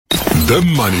The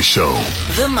Money Show.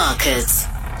 The markets.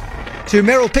 To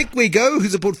Meryl Pick we go,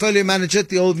 who's a portfolio manager at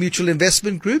the Old Mutual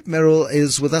Investment Group. Meryl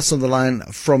is with us on the line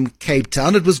from Cape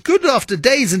Town. It was good after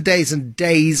days and days and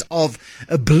days of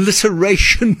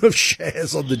obliteration of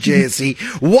shares on the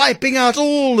JSE, wiping out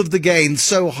all of the gains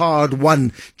so hard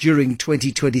won during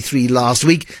 2023 last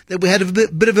week, that we had a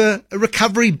bit of a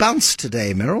recovery bounce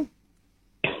today, Meryl.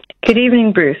 Good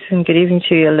evening, Bruce, and good evening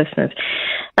to your listeners.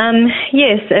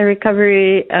 Yes, a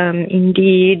recovery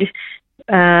indeed.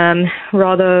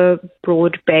 Rather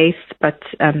broad-based, but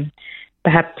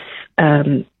perhaps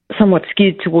somewhat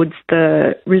skewed towards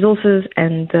the resources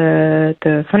and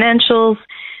the financials,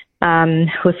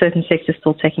 with certain sectors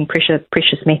still taking pressure,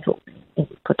 precious metals in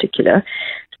particular,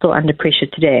 still under pressure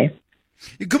today.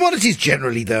 Commodities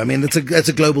generally, though, I mean, it's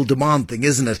a global demand thing,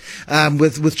 isn't it?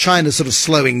 With China sort of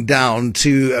slowing down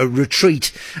to a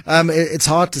retreat, it's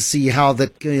hard to see how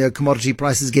that commodity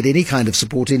prices get any kind of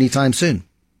support anytime soon.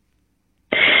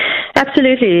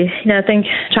 Absolutely. I think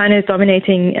China is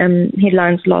dominating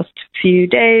headlines the last few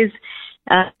days.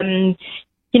 I think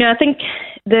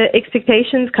the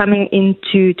expectations coming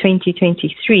into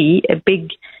 2023, a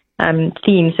big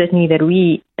theme certainly that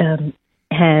we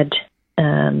had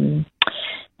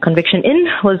conviction in,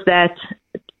 was that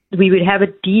we would have a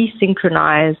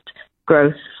desynchronized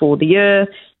growth for the year,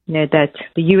 that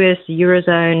the US, the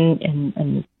Eurozone,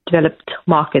 and developed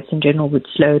markets in general would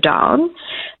slow down,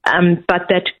 but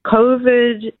that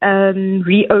COVID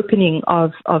reopening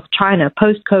of China,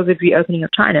 post-COVID reopening of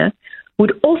China,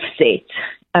 would offset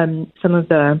some of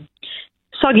the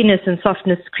sogginess and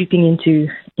softness creeping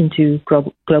into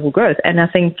global growth. And I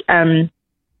think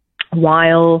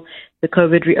while the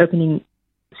COVID reopening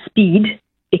speed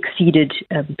exceeded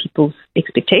people's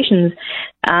expectations,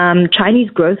 Chinese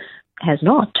growth has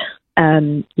not.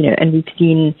 And we've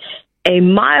seen a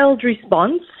mild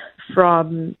response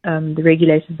from the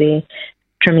regulators there,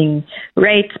 trimming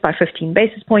rates by 15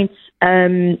 basis points.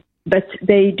 But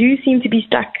they do seem to be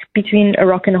stuck between a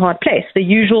rock and a hard place. The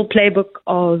usual playbook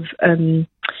of,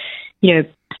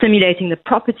 stimulating the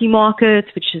property market,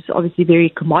 which is obviously very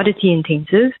commodity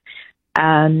intensive,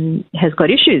 has got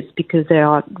issues because they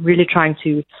are really trying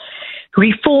to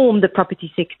reform the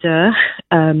property sector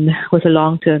with a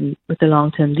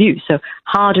long-term view. So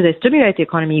how do they stimulate the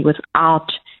economy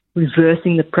without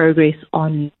reversing the progress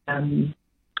on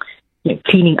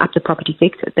cleaning up the property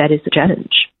sector? That is the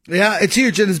challenge. Yeah, it's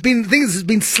huge, and it's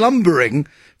been slumbering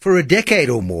for a decade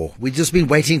or more. We've just been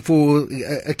waiting for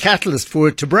a catalyst for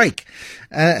it to break,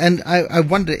 and I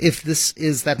wonder if this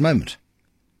is that moment.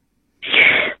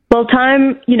 Well,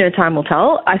 time will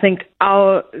tell. I think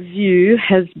our view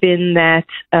has been that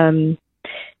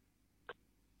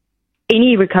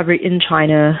any recovery in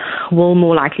China will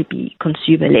more likely be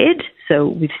consumer-led. So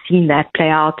we've seen that play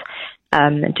out.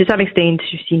 And to some extent,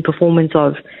 we've seen performance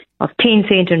of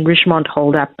Tencent and Richemont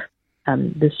hold up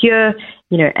this year,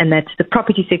 and that the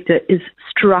property sector is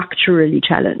structurally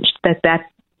challenged, that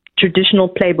traditional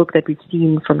playbook that we've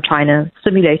seen from China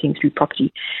stimulating through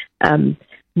property,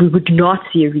 we would not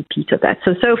see a repeat of that.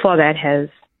 So far that has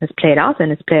played out,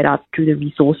 and it's played out through the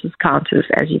resources counters,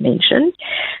 as you mentioned.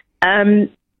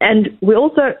 And we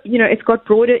also, it's got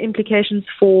broader implications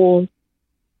for,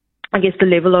 I guess, the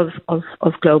level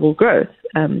of global growth,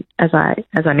 as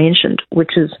I mentioned,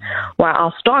 which is why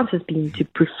our stance has been to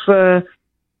prefer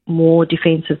more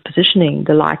defensive positioning,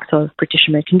 the likes of British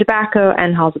American Tobacco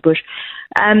and Anheuser-Busch,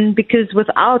 because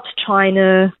without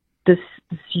China, this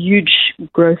huge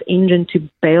growth engine to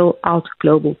bail out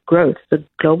global growth, the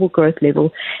global growth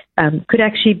level could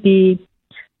actually be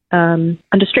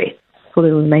under stress for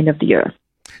the remainder of the year.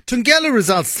 Thungela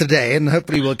results today, and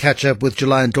hopefully we'll catch up with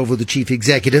July Ndlovu, the chief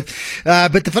executive.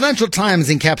 But the Financial Times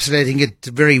encapsulating it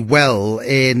very well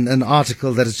in an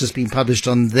article that has just been published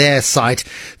on their site.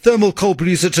 Thermal coal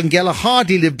producer Thungela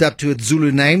hardly lived up to its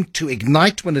Zulu name, to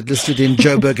Ignite, when it listed in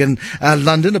Joburg and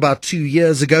London about 2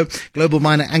 years ago. Global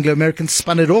miner Anglo American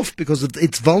spun it off because of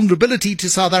its vulnerability to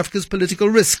South Africa's political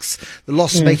risks. The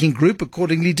loss-making group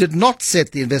accordingly did not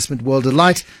set the investment world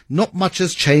alight. Not much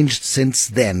has changed since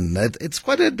then. It's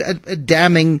quite a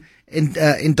damning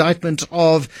indictment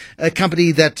of a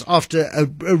company that, after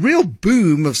a real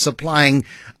boom of supplying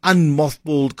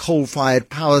unmothballed coal-fired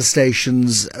power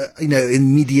stations,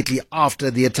 immediately after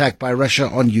the attack by Russia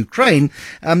on Ukraine,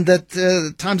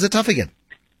 that times are tough again.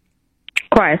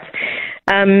 Quite.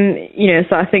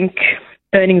 So I think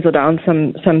earnings are down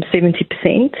some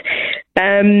 70%.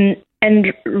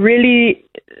 And really,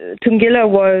 Thungela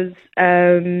was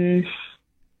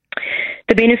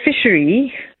the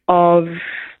beneficiary of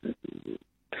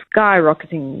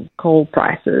skyrocketing coal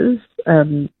prices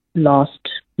last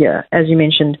year. As you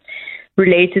mentioned,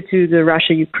 related to the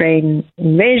Russia-Ukraine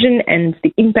invasion and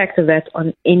the impact of that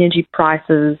on energy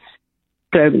prices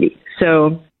globally.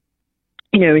 So,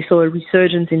 we saw a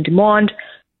resurgence in demand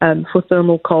for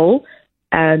thermal coal,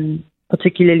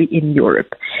 particularly in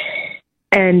Europe,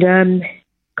 and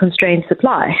constrained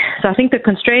supply. So I think the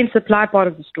constrained supply part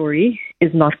of the story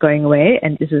is not going away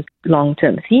and is a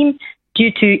long-term theme.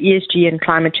 Due to ESG and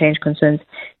climate change concerns,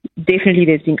 definitely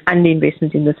there's been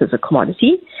underinvestment in this as a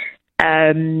commodity.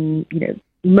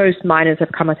 Most miners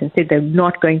have come out and said they're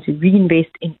not going to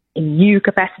reinvest in new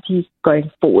capacities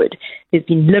going forward. There's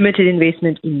been limited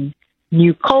investment in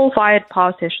new coal-fired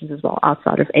power stations as well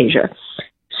outside of Asia.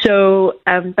 So,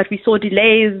 but we saw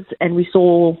delays and we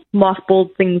saw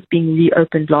mothballed things being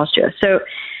reopened last year. So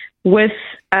with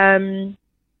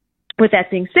that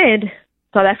being said,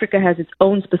 South Africa has its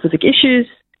own specific issues,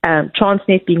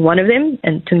 Transnet being one of them,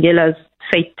 and Thungela's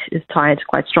fate is tied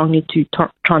quite strongly to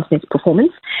Transnet's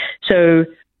performance. So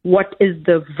what is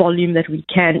the volume that we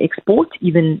can export,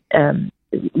 even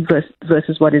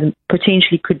versus what is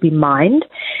potentially could be mined?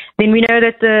 Then we know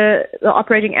that the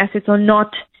operating assets are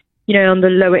not, on the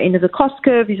lower end of the cost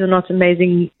curve. These are not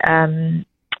amazing assets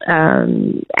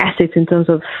in terms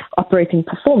of operating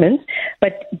performance.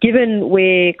 But given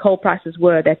where coal prices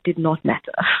were, that did not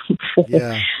matter for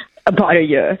about a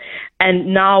year.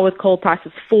 And now with coal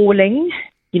prices falling,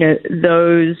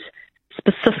 those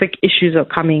specific issues are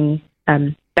coming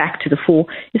back to the fore.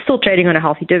 It's still trading on a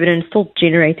healthy dividend, still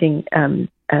generating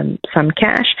some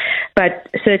cash, but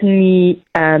certainly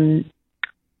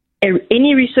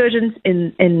any resurgence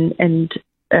in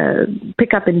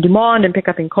pickup in demand and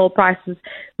pickup in coal prices,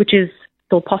 which is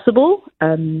still possible,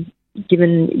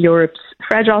 given Europe's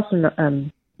fragile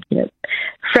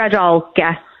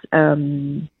gas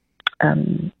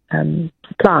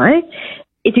supply.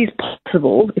 It is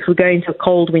possible if we go into a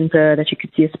cold winter that you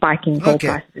could see a spike in coal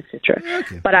prices, etc.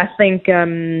 Okay. But I think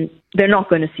they're not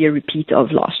going to see a repeat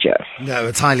of last year. No,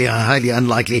 it's highly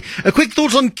unlikely. A quick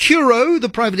thought on Curro, the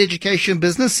private education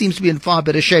business, seems to be in far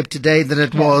better shape today than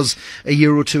it was a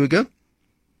year or two ago.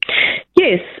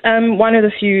 Yes, one of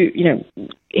the few,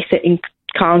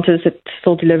 encounters that's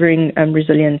still delivering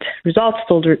resilient results,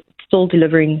 still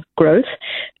delivering growth,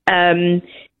 and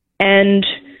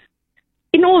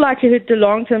in all likelihood, the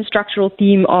long-term structural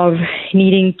theme of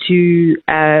needing to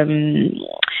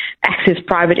access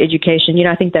private education,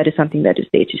 I think that is something that is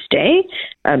there to stay.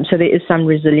 So there is some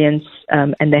resilience,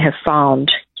 and they have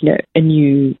found, a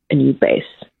new base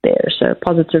there. So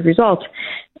positive result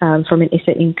from an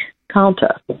SA Inc.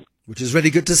 counter. Which is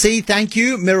really good to see. Thank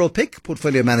you, Meryl Pick,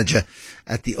 Portfolio Manager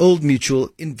at the Old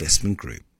Mutual Investment Group.